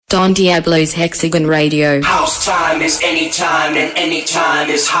Don Diablo's Hexagon Radio. House time is anytime, and anytime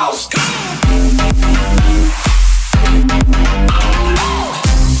is house.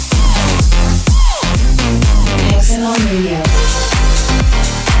 Hexagon Radio.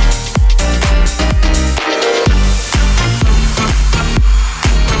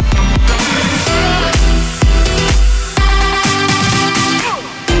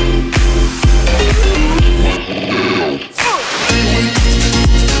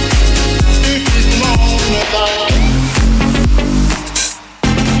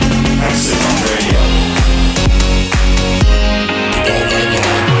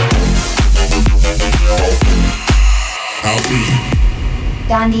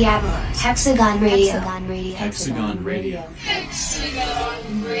 Don Diablo, Hexagon Radio. Hexagon Radio.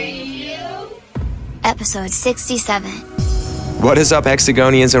 Hexagon Radio. Episode 67. What is up,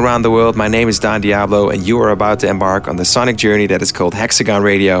 Hexagonians around the world? My name is Don Diablo, and you are about to embark on the sonic journey that is called Hexagon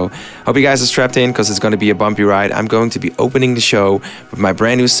Radio. Hope you guys are strapped in, because it's going to be a bumpy ride. I'm going to be opening the show with my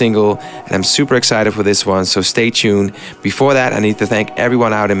brand new single, and I'm super excited for this one, so stay tuned. Before that, I need to thank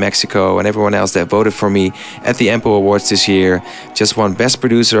everyone out in Mexico and everyone else that voted for me at the EMPO Awards this year. Just won Best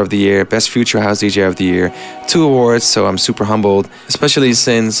Producer of the Year, Best Future House DJ of the Year, 2 awards, so I'm super humbled, especially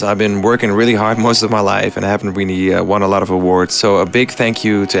since I've been working really hard most of my life and I haven't really won a lot of awards. So a big thank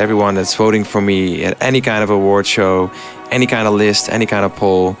you to everyone that's voting for me at any kind of award show, any kind of list, any kind of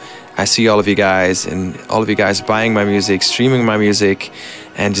poll. I see all of you guys, and all of you guys buying my music, streaming my music,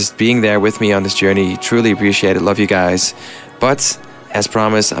 and just being there with me on this journey. Truly appreciate it. Love you guys. But as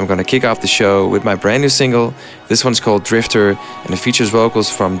promised, I'm going to kick off the show with my brand new single. This one's called Drifter, and it features vocals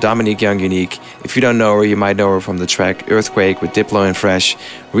from Dominique Young Unique. If you don't know her, you might know her from the track Earthquake with Diplo and Fresh.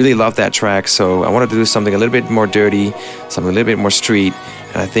 Really love that track, so I wanted to do something a little bit more dirty, something a little bit more street.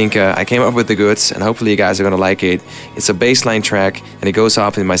 And I think I came up with the goods, and hopefully you guys are going to like it. It's a bassline track, and it goes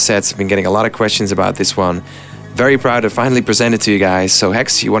off in my sets. I've been getting a lot of questions about this one. Very proud to finally present it to you guys. So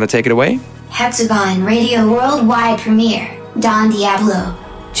Hex, you want to take it away? Hexagon Radio Worldwide Premiere. Don Diablo,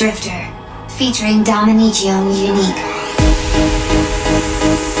 Drifter, featuring Dominique Young Unique.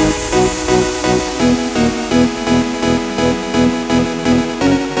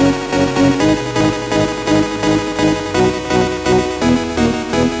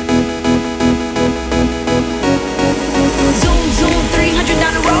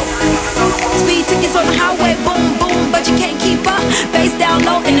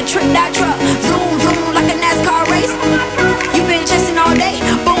 Trick that truck, zoom, zoom, like a NASCAR race. You've been chasing all day,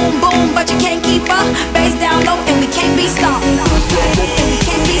 boom, boom, but you can't keep up. Bass down low and we can't be stopped. And we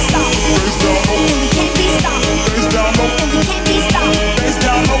can't be stopped. And we can't be stopped. And we can't be stopped. And we can't be stopped. Bass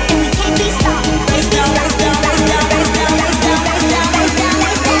down, bass down, bass down, bass down, bass down, bass down, bass down,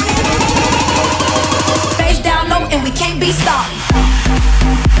 bass down. Bass down low and we can't be stopped.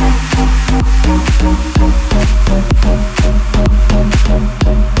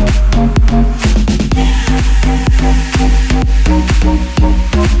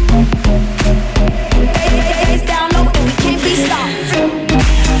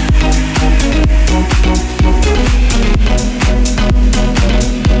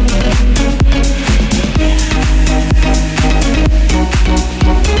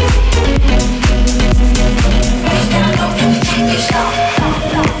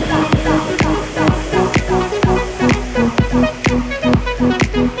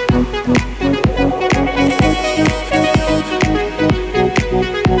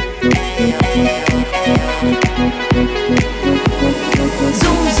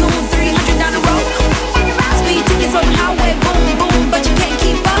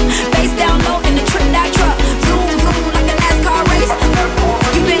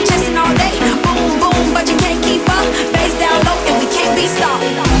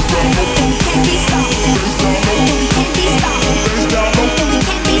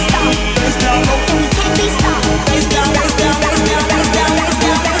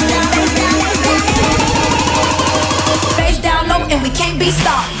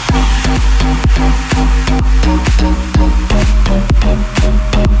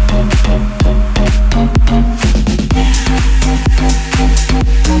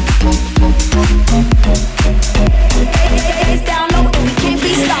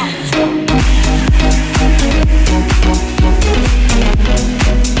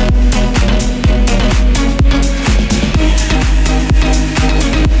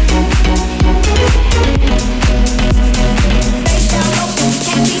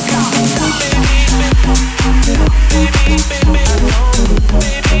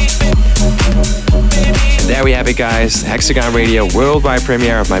 Guys, Hexagon Radio worldwide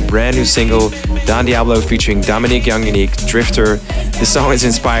premiere of my brand new single Don Diablo featuring Dominique Young Unique, Drifter. The song is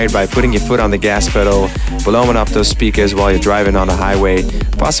inspired by putting your foot on the gas pedal, blowing up those speakers while you're driving on the highway,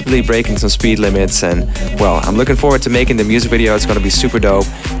 possibly breaking some speed limits. And well, I'm looking forward to making the music video. It's going to be super dope.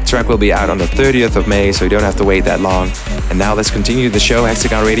 The track will be out on the 30th of May, so you don't have to wait that long. And now let's continue the show,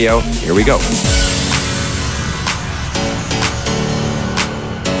 Hexagon Radio. Here we go.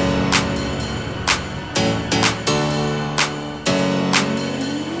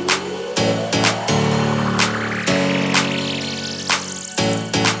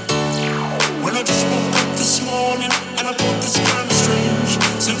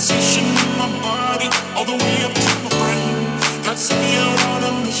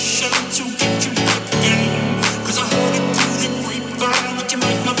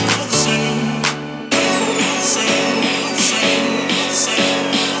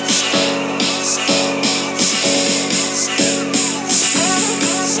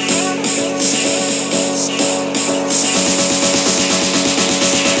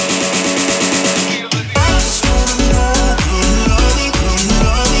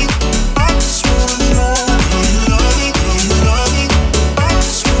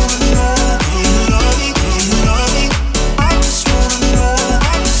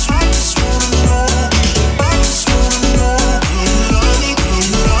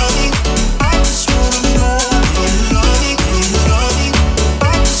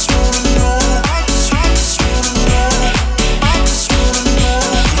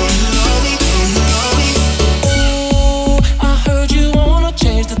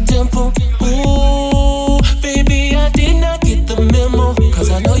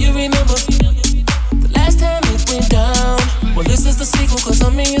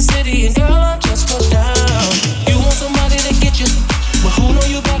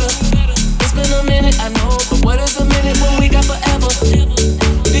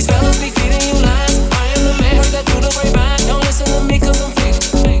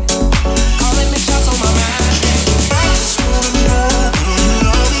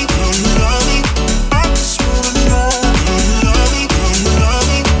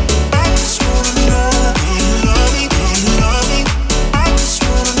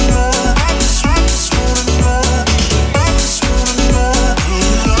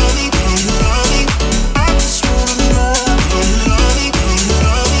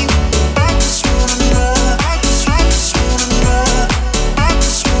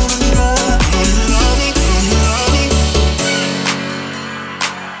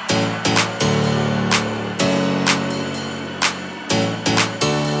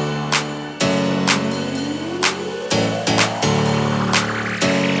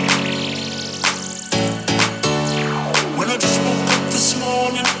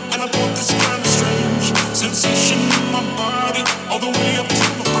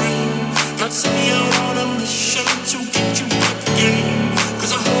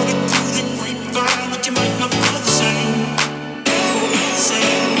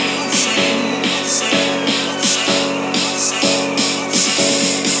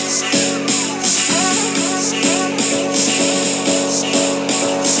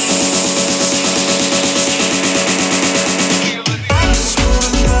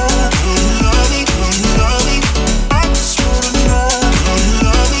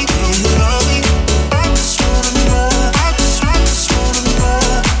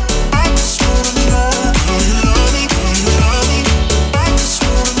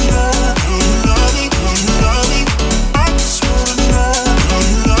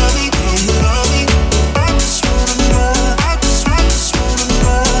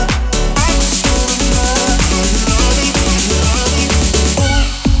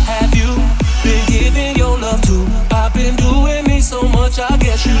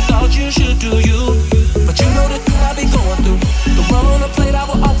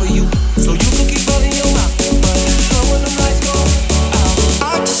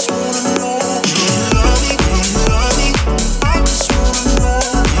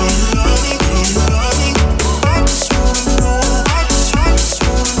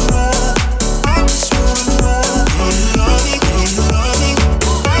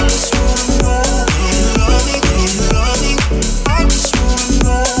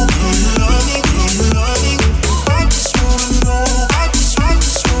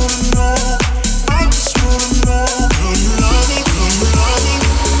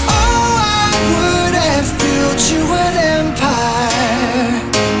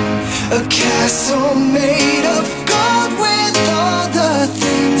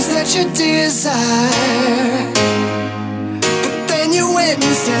 you desire. But then you went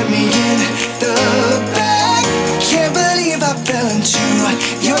and stabbed me in the back. Can't believe I fell into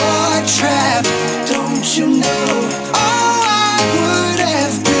your trap. Don't you know? Oh, I would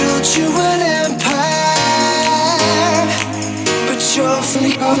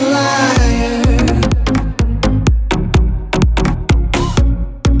liar.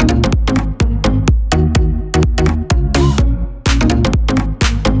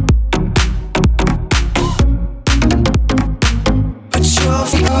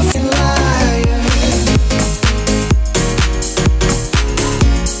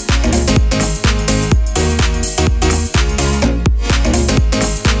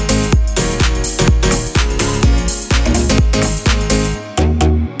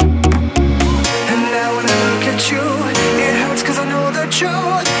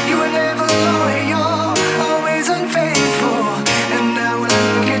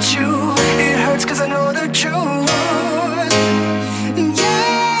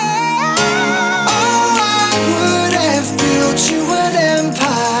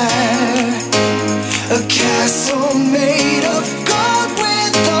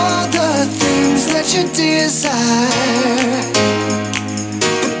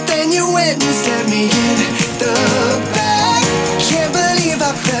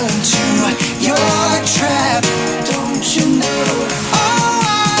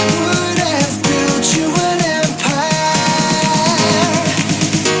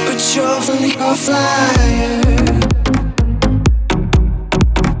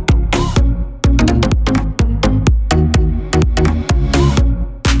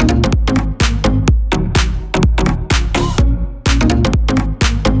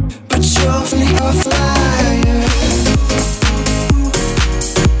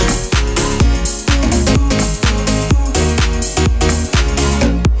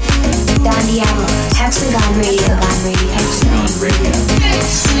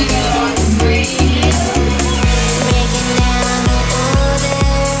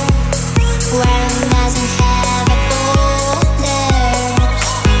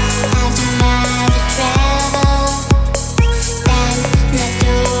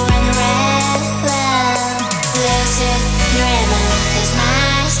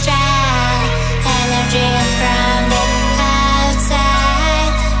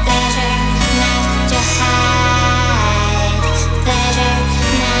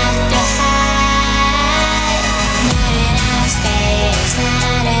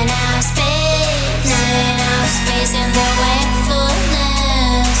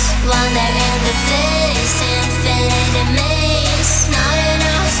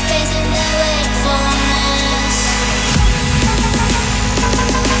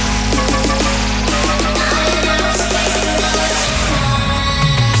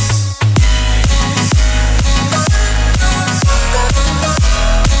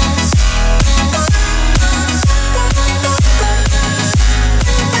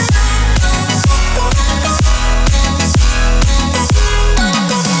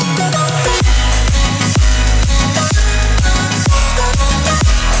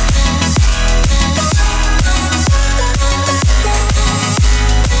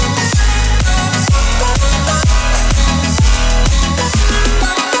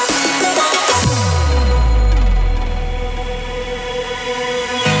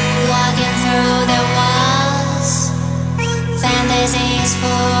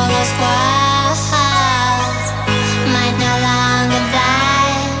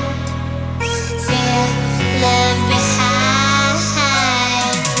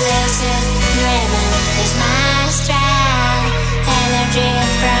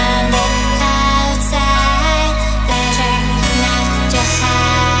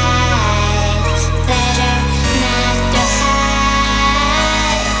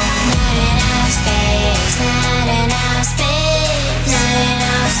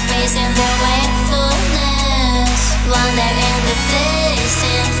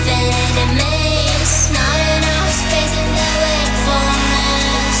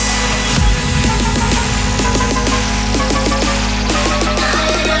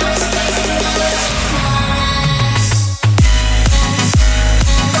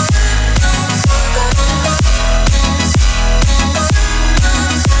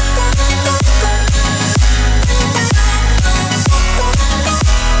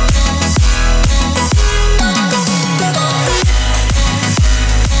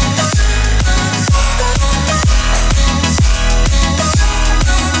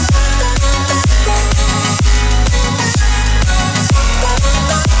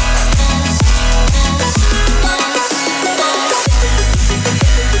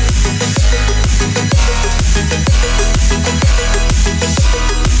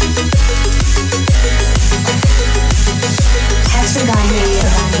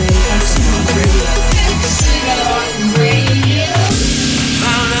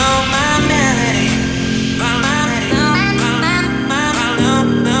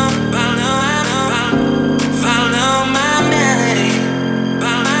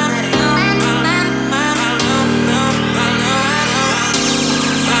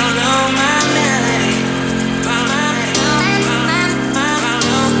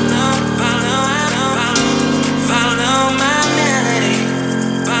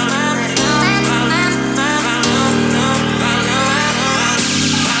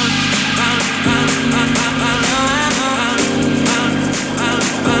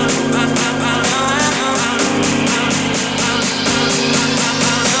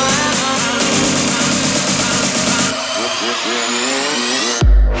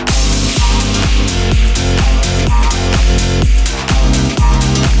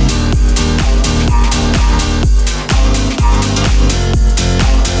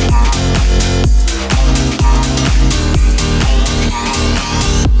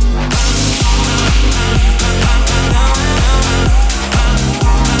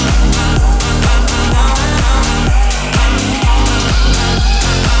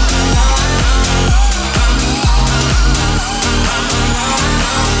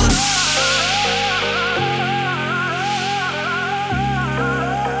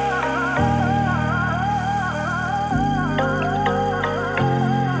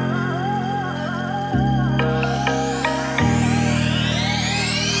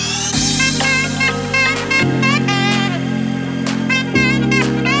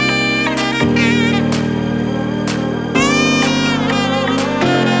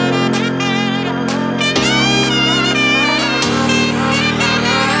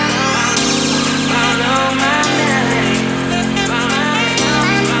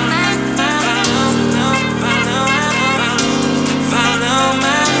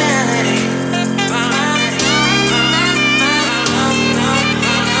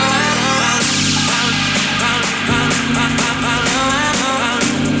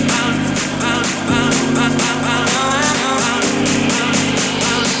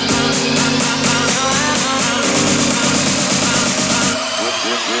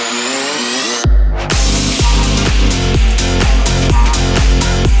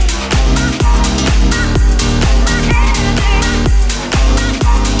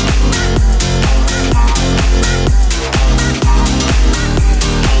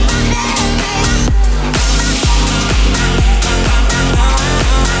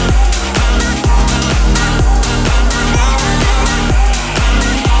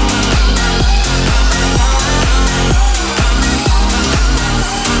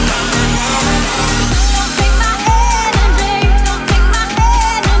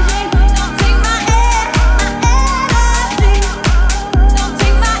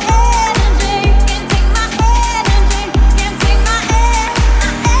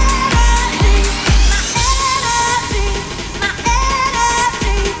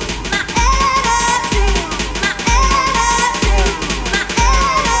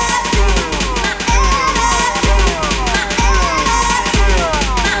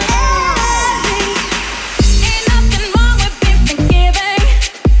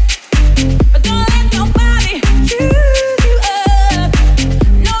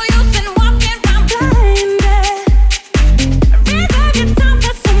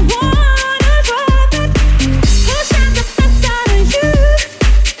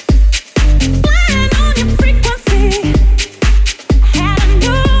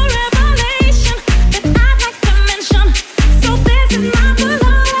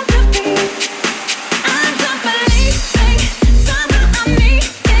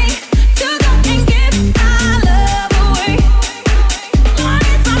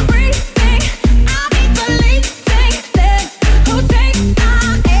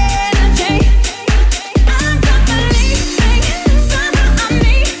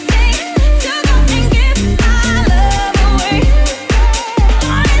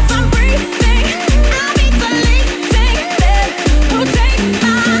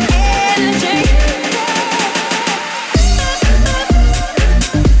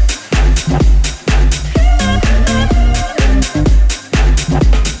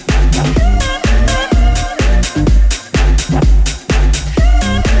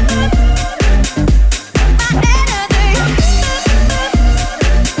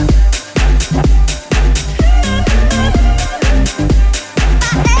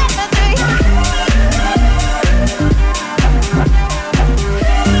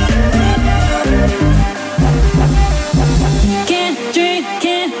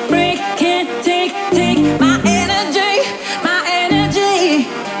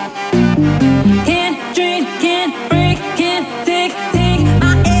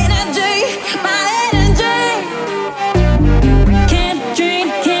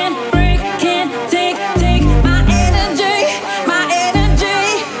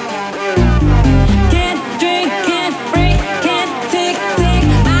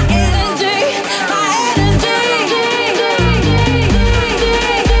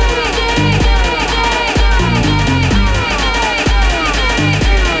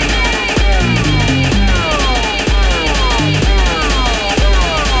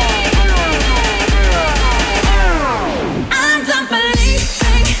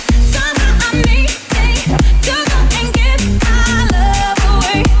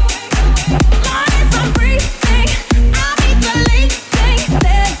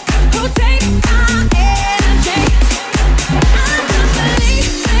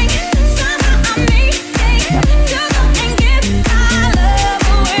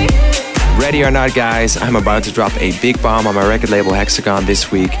 Ready or not, guys, I'm about to drop a big bomb on my record label Hexagon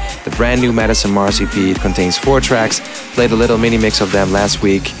this week. The brand new Madison Mars EP. It contains 4 tracks. Played a little mini mix of them last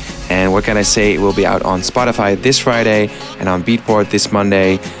week. And what can I say? It will be out on Spotify this Friday and on Beatport this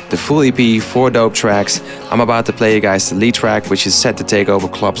Monday. The full EP, 4 dope tracks. I'm about to play you guys the lead track, which is set to take over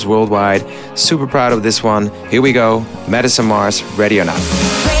clubs worldwide. Super proud of this one. Here we go. Madison Mars, Ready or Not.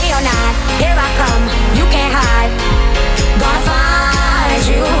 Ready or not, here I come, you can't hide. Gonna find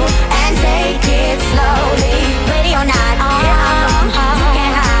you and take it slowly. Ready or not, here I come, you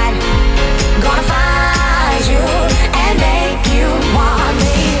can't hide. Gonna find you and make you want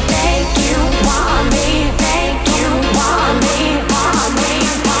me. Make you want me, make you want me, want me,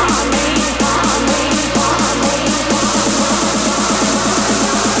 want me, want me, want me, want me.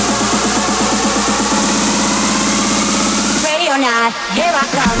 Ready or not, here I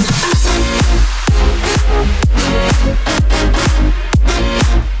come.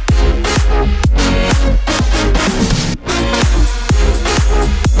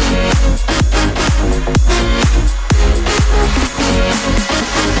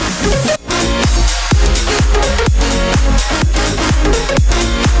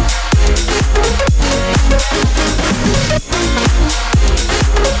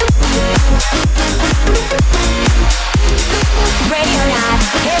 Ready or not,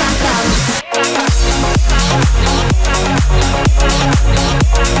 here I come.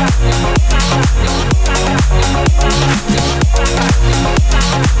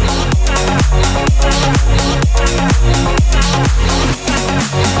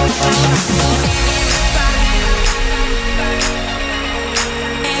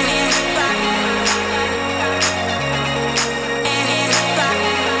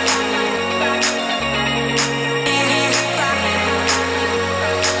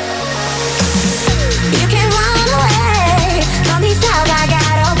 You can run away from these times I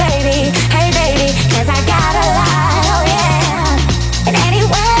got, oh baby. Hey baby, 'cause I got a lot, oh yeah. And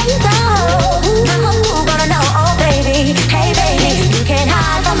anywhere you go, I'm gonna know, oh baby. Hey baby, you can't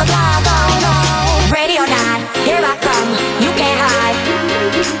hide from the clock, oh no. Ready or not, here I come, you can't hide.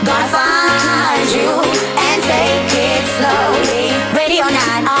 Gonna find you and take it slowly. Ready or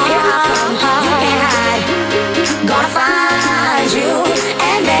not, here I come, you can't hide. Gonna find you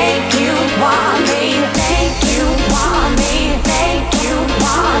and make you want me, make you want me, make you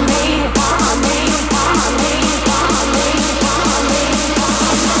want me, want me, want me, want me, want me,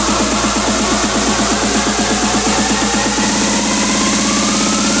 want me.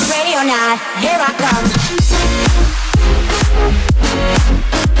 Ready or not, here I come. Ready or not, here I come.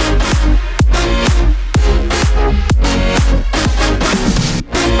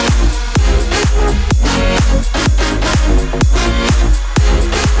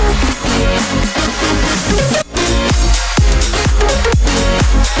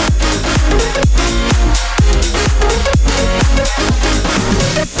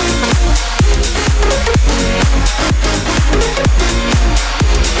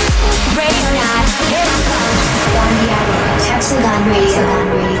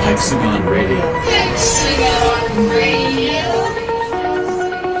 Hexagon Radio. Hexagon Radio.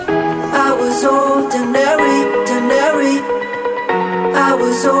 I was ordinary, ordinary. I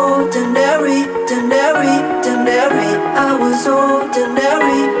was ordinary, ordinary, ordinary. I was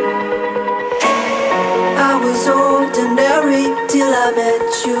ordinary. I was ordinary till I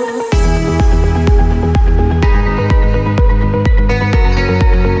met you.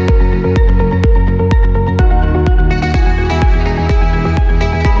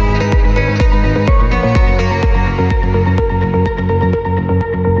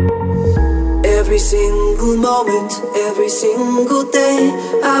 Every single moment, every single day,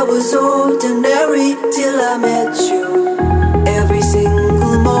 I was ordinary till I met you. Every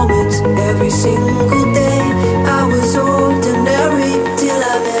single moment, every single day, I was ordinary till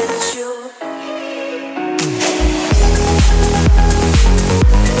I met you.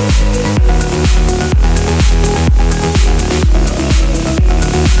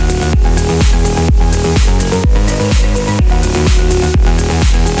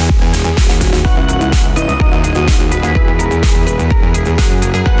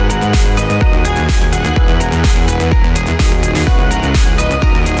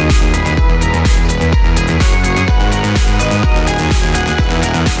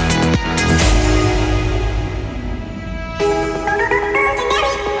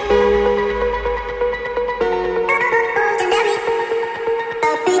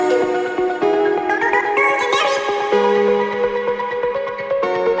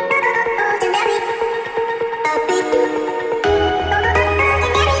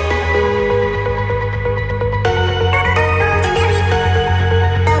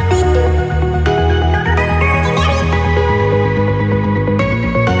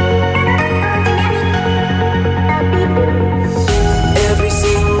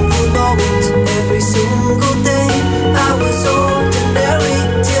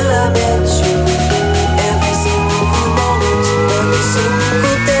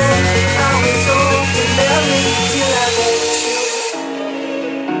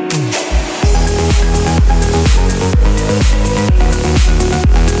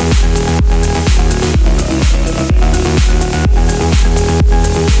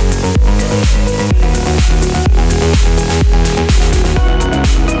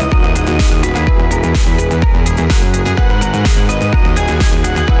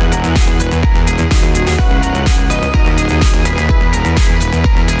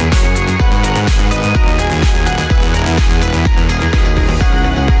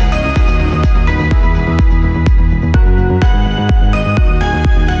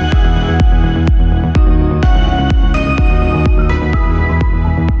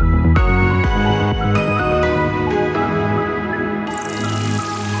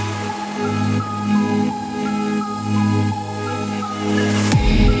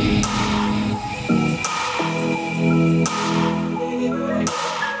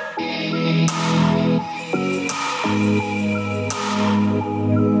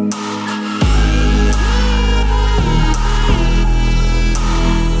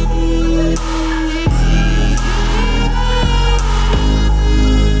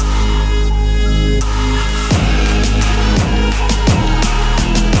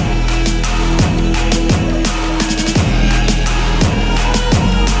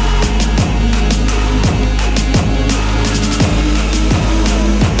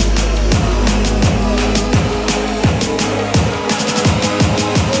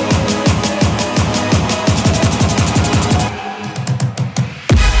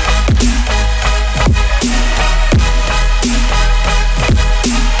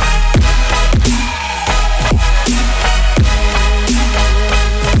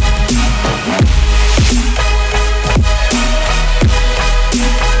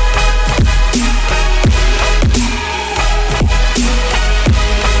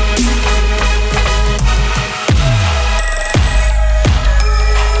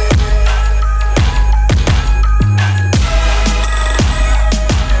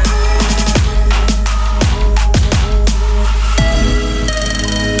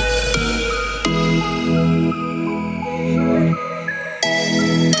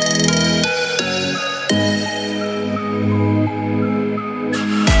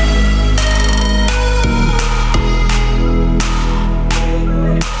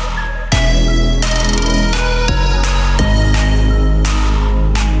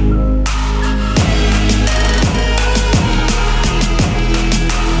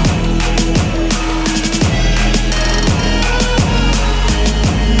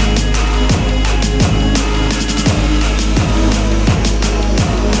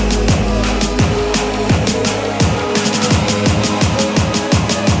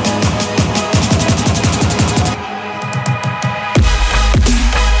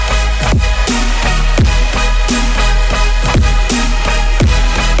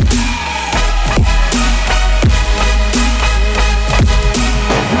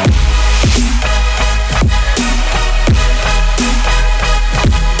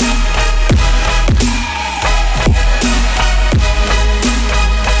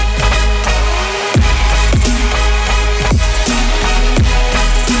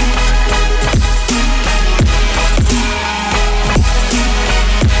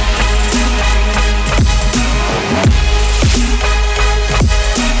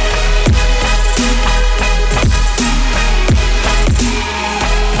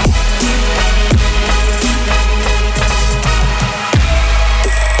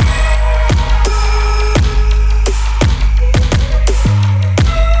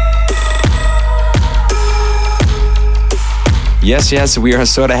 Yes, we are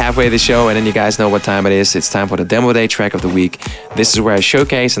sort of halfway the show, and then you guys know what time it is. It's time for the Demo Day track of the week. This is where I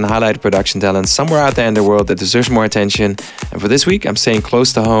showcase and highlight production talent somewhere out there in the world that deserves more attention. And for this week, I'm staying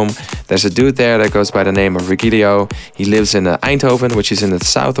close to home. There's a dude there that goes by the name of Regilio. He lives in Eindhoven, which is in the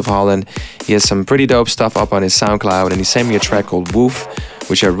south of Holland. He has some pretty dope stuff up on his SoundCloud, and he sent me a track called Woof,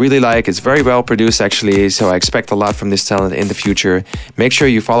 which I really like. It's very well produced actually, so I expect a lot from this talent in the future. Make sure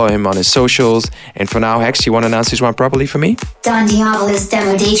you follow him on his socials. And for now, Hex, you want to announce this one properly for me? Don Diablo's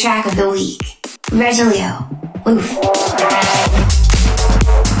Demo Day track of the week. Regilio. Oof.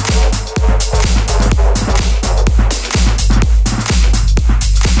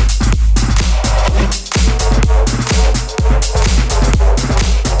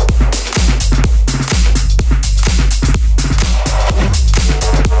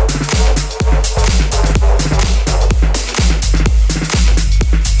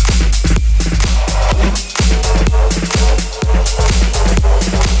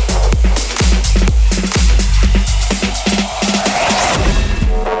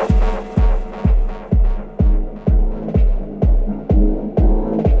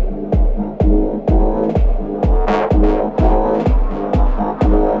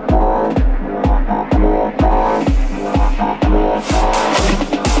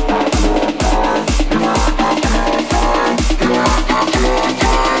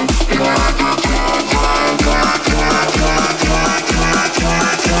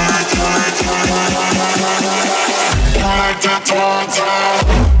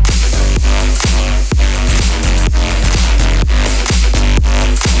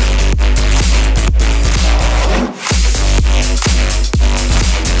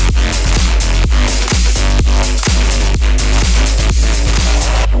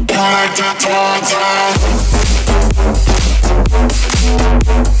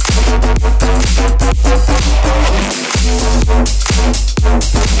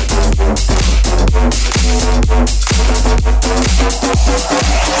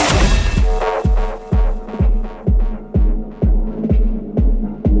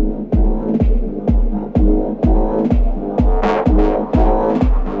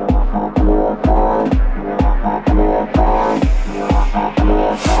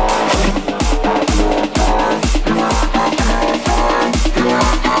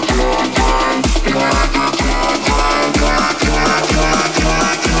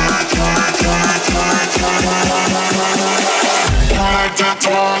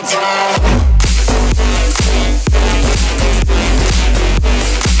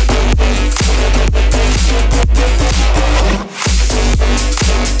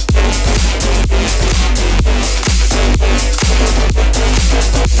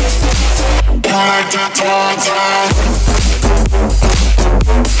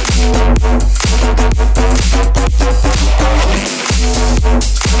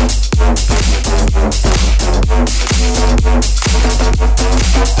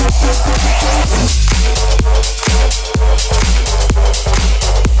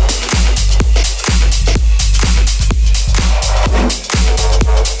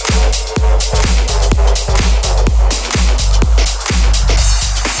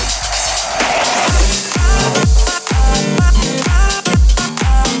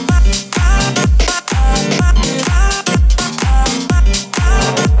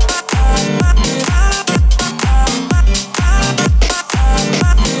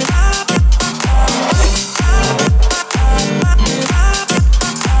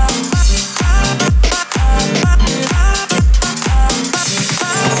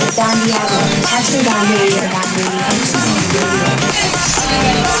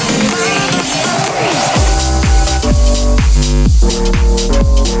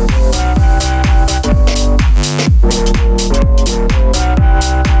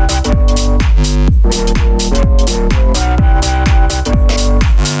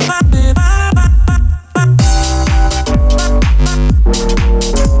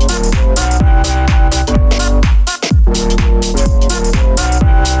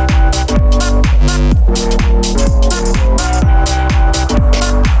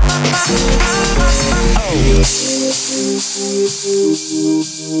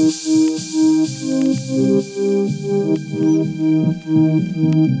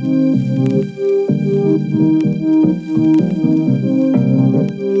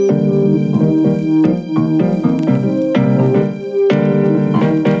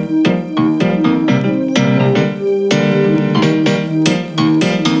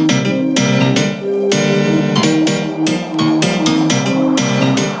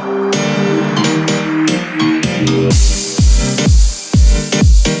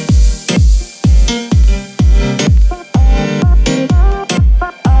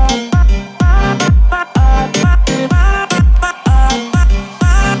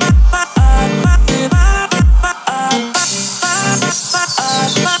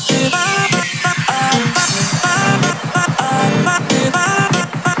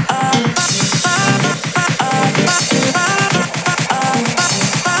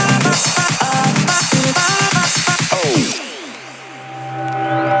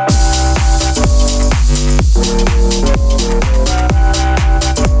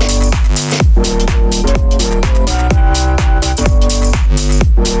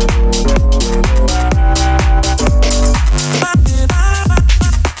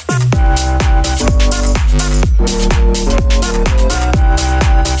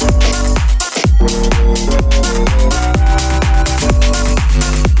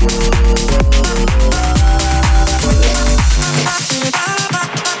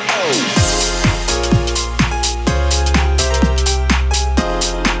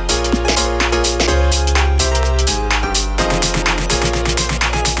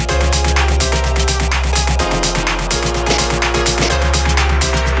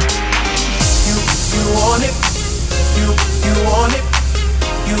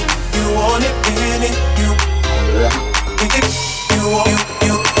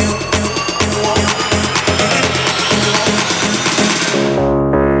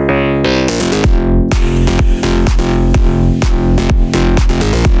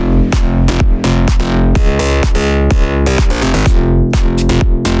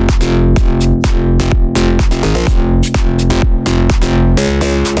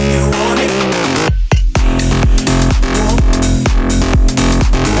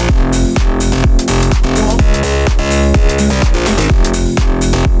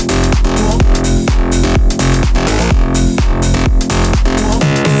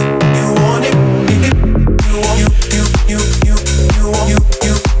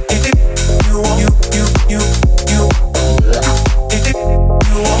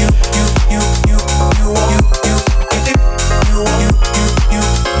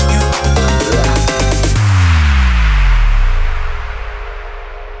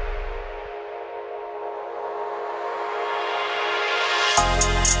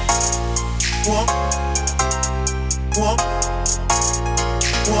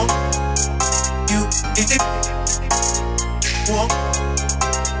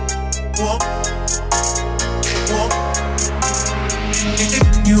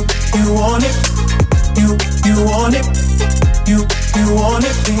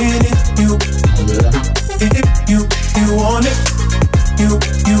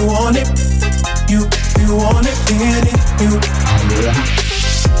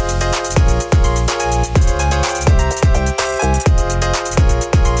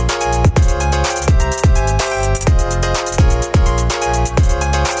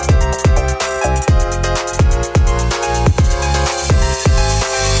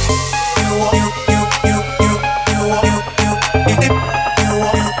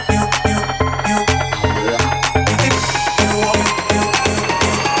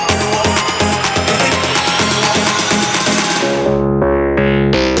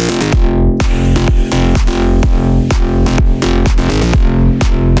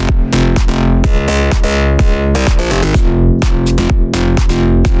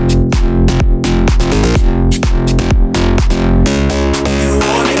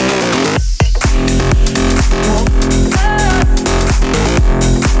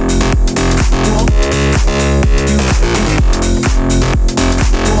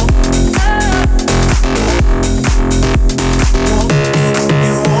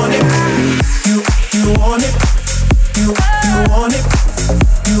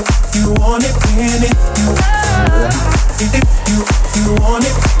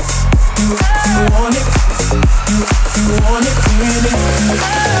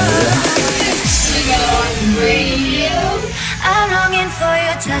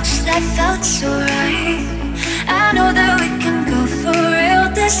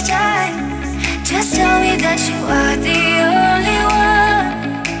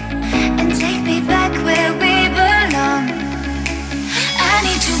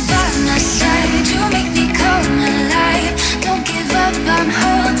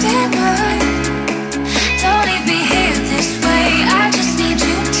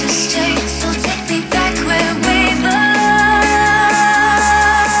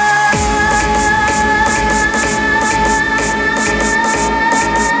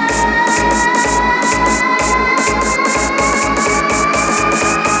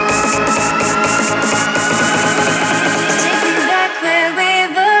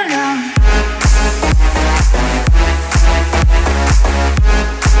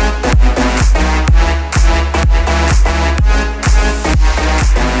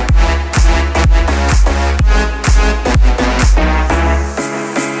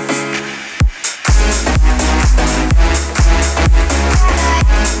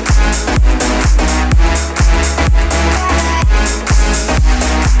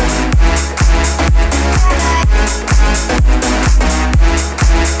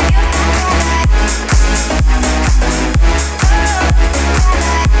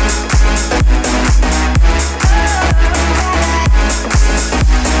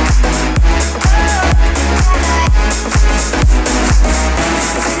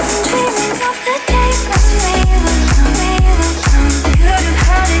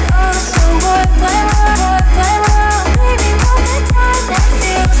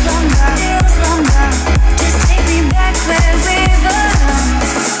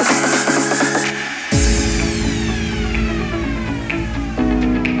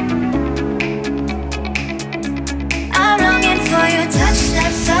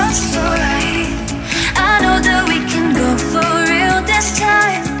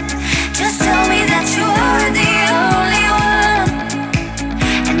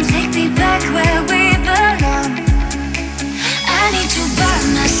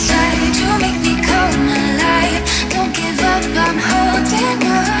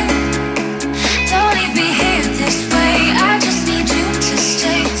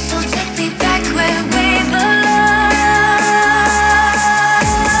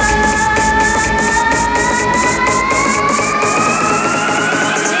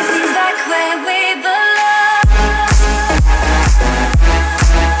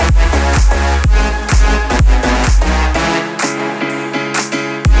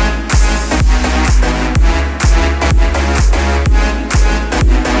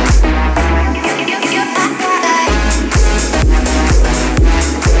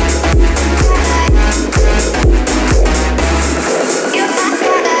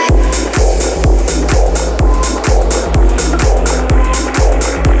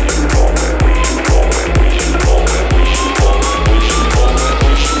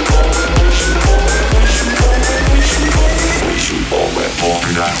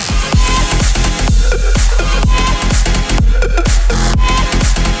 Organize.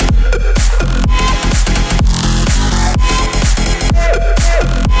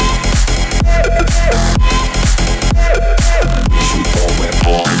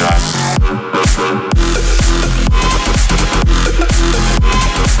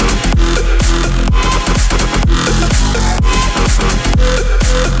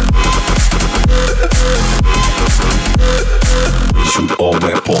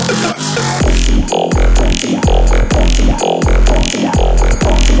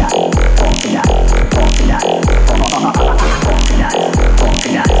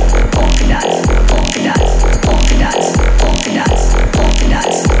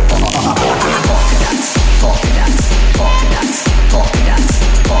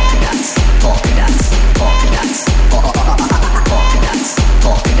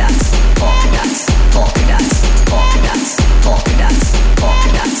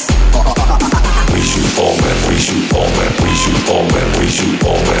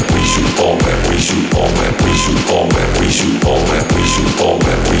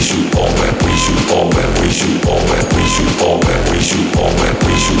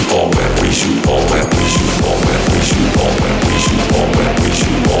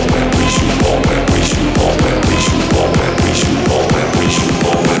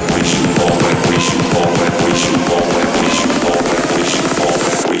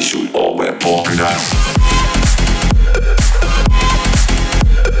 should all wear polka dots.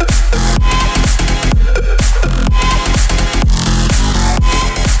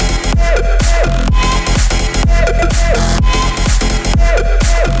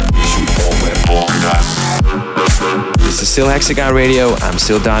 This is still Hexagon Radio, I'm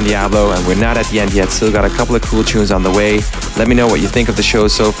still Don Diablo, and we're not at the end yet, still got a couple of cool tunes on the way. Let me know what you think of the show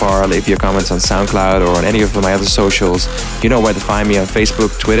so far, leave your comments on SoundCloud or on any of my other socials. You know where to find me on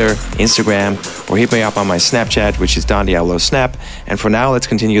Facebook, Twitter, Instagram, or hit me up on my Snapchat, which is Don Diablo Snap. And for now, let's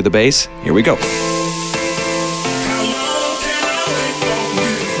continue the bass. Here we go.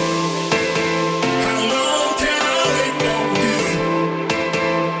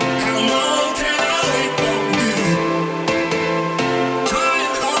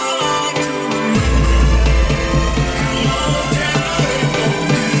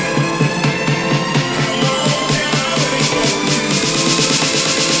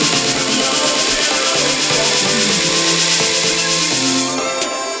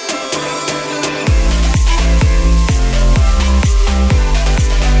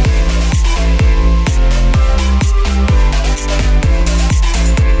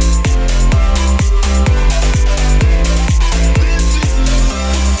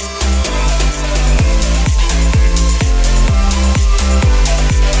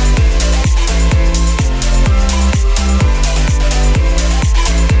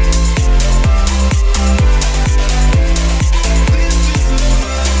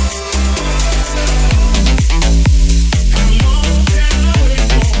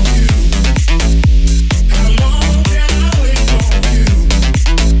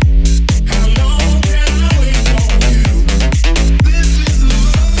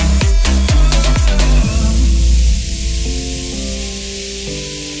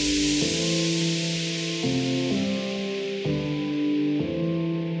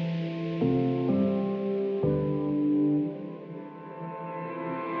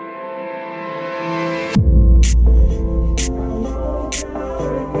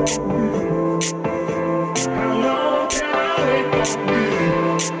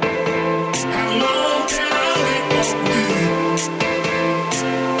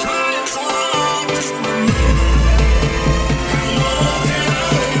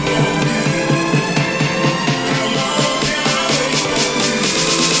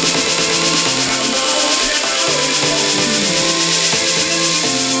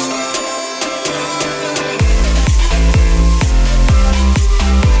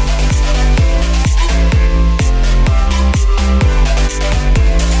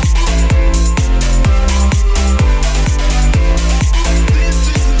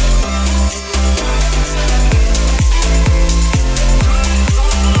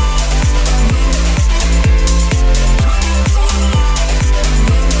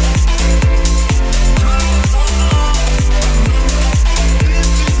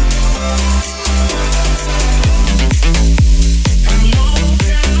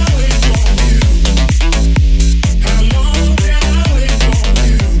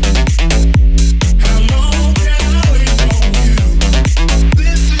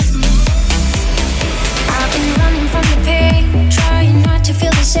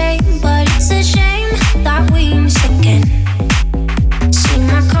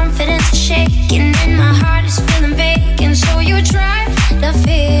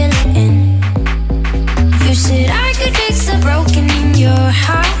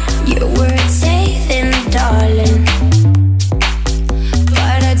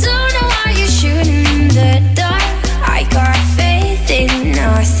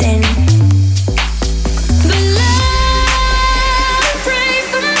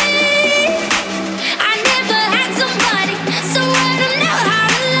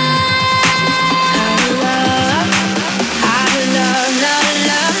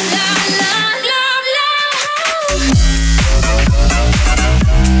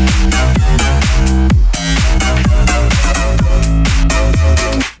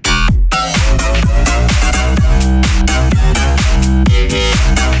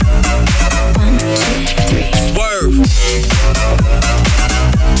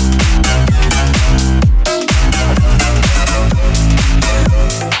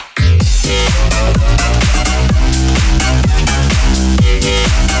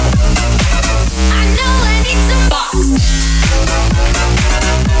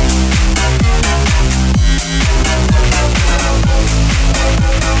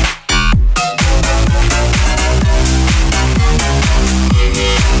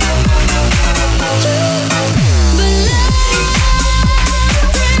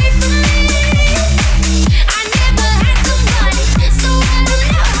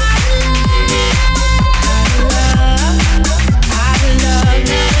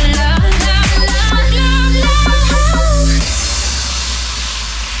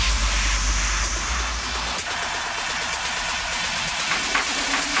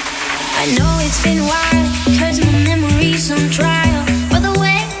 I know it's been a while, 'cause my memory's on trial for the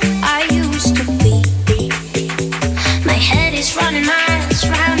way I used to be. My head is running miles,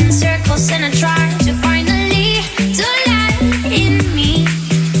 round in circles, and I try to finally to light in me.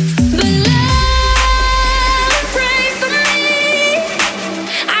 But love, pray for me.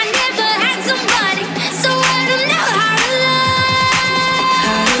 I never had somebody, so I don't know how to love.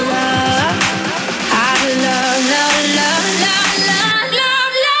 How to love, how to love, love, love, love, love,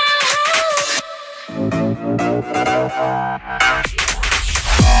 love, love.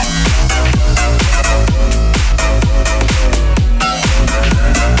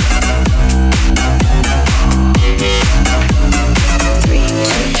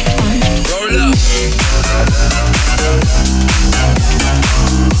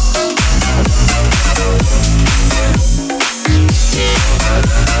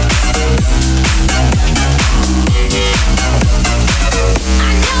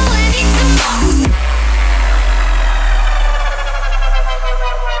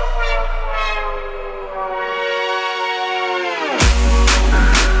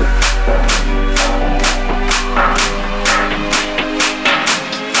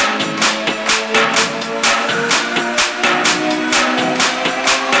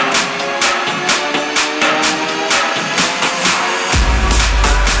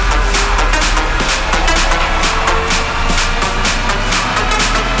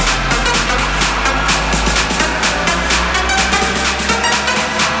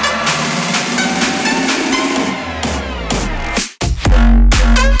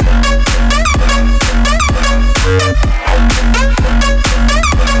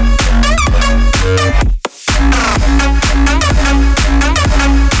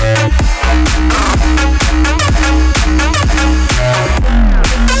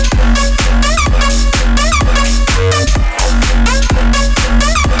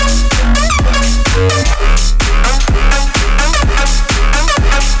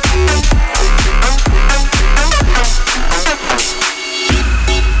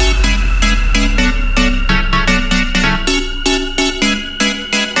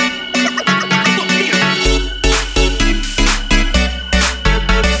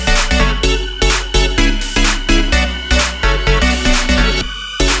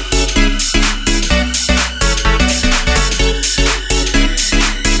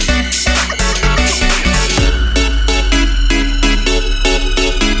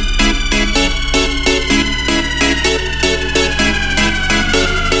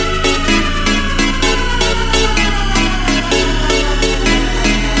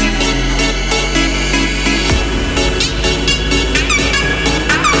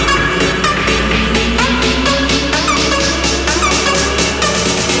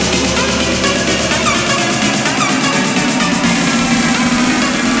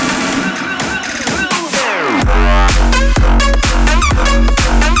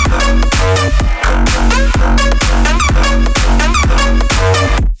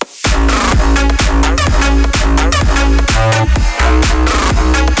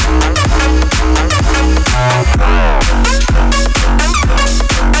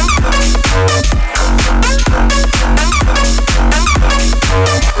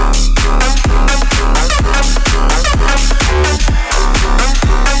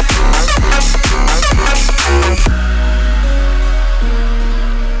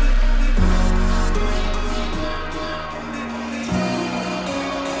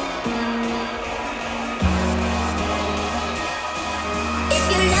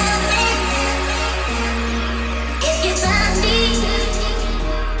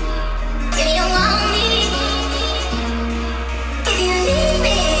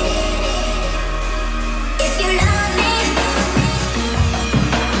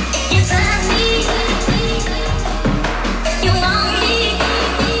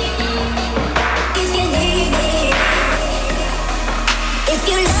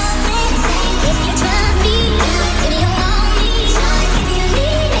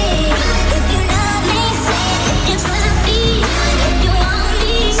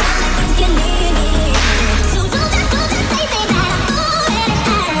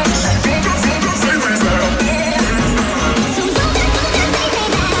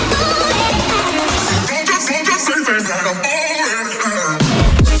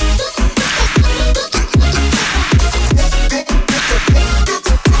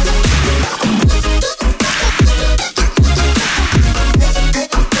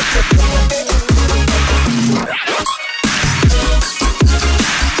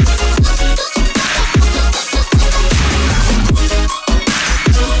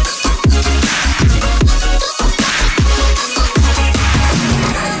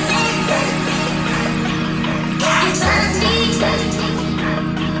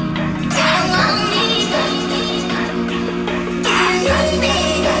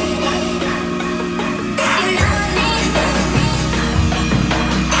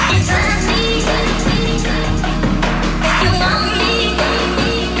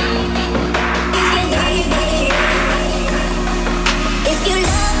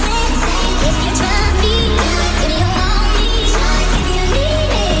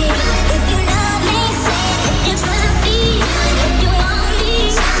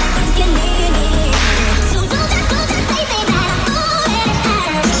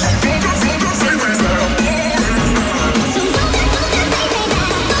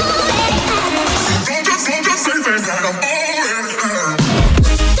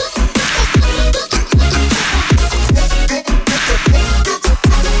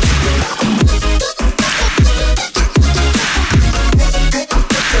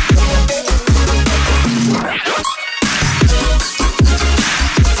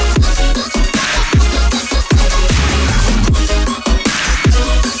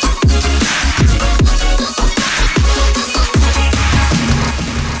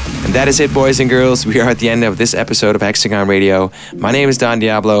 And that is it, boys and girls. We are at the end of this episode of Hexagon Radio. My name is Don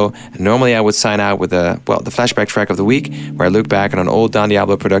Diablo, and normally I would sign out with the flashback track of the week, where I look back on an old Don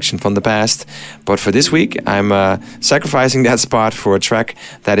Diablo production from the past. But for this week, I'm sacrificing that spot for a track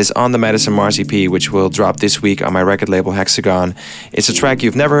that is on the Madison Mars EP, which will drop this week on my record label Hexagon. It's a track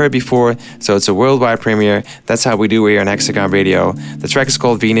you've never heard before, so it's a worldwide premiere. That's how we do here on Hexagon Radio. The track is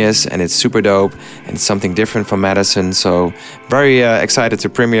called Venus, and it's super dope, and it's something different from Madison, so very excited to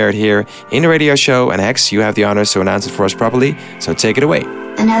premiere it here in the radio show. And Hex, you have the honors to announce it for us properly, so take it away.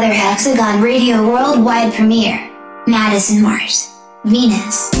 Another Hexagon Radio worldwide premiere. Madison Mars.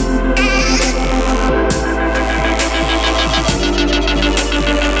 Venus.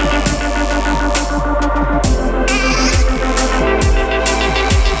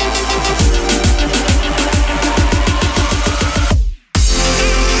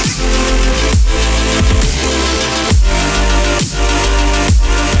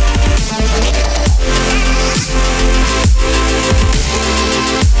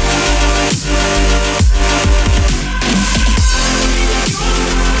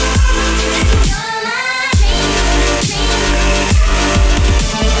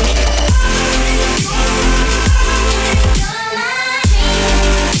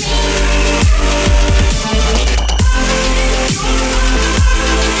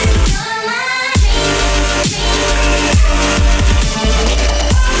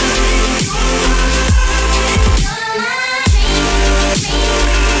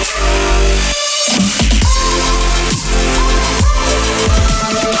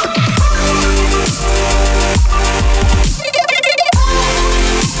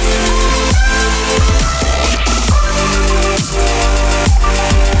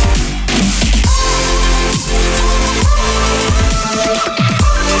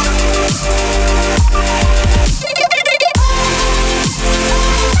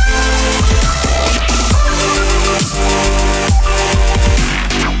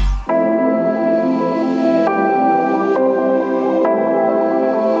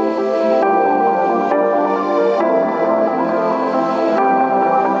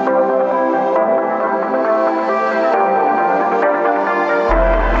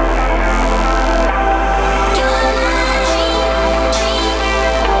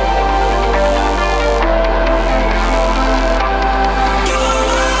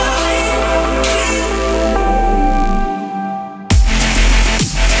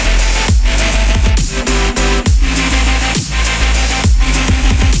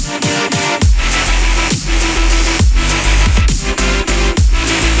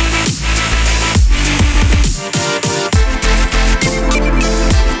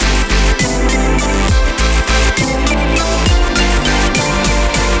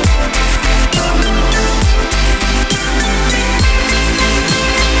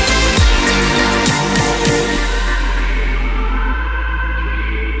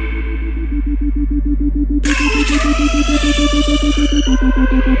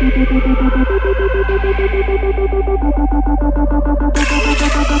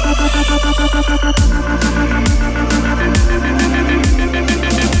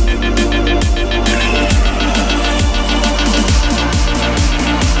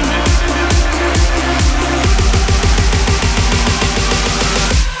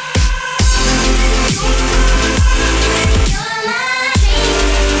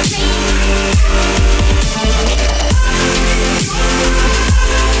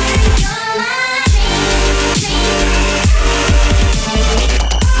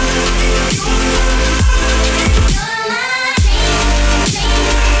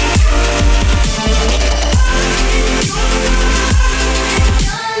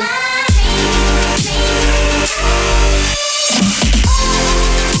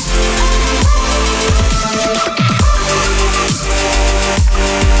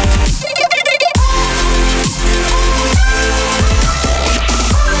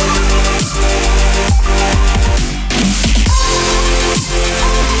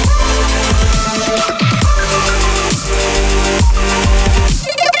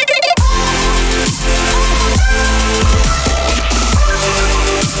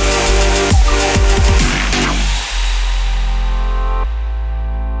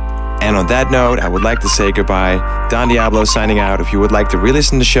 And on that note, I would like to say goodbye. Don Diablo signing out. If you would like to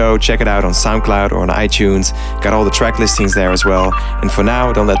re-listen to the show, check it out on SoundCloud or on iTunes. Got all the track listings there as well. And for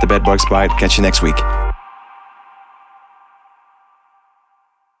now, don't let the bedbugs bite. Catch you next week.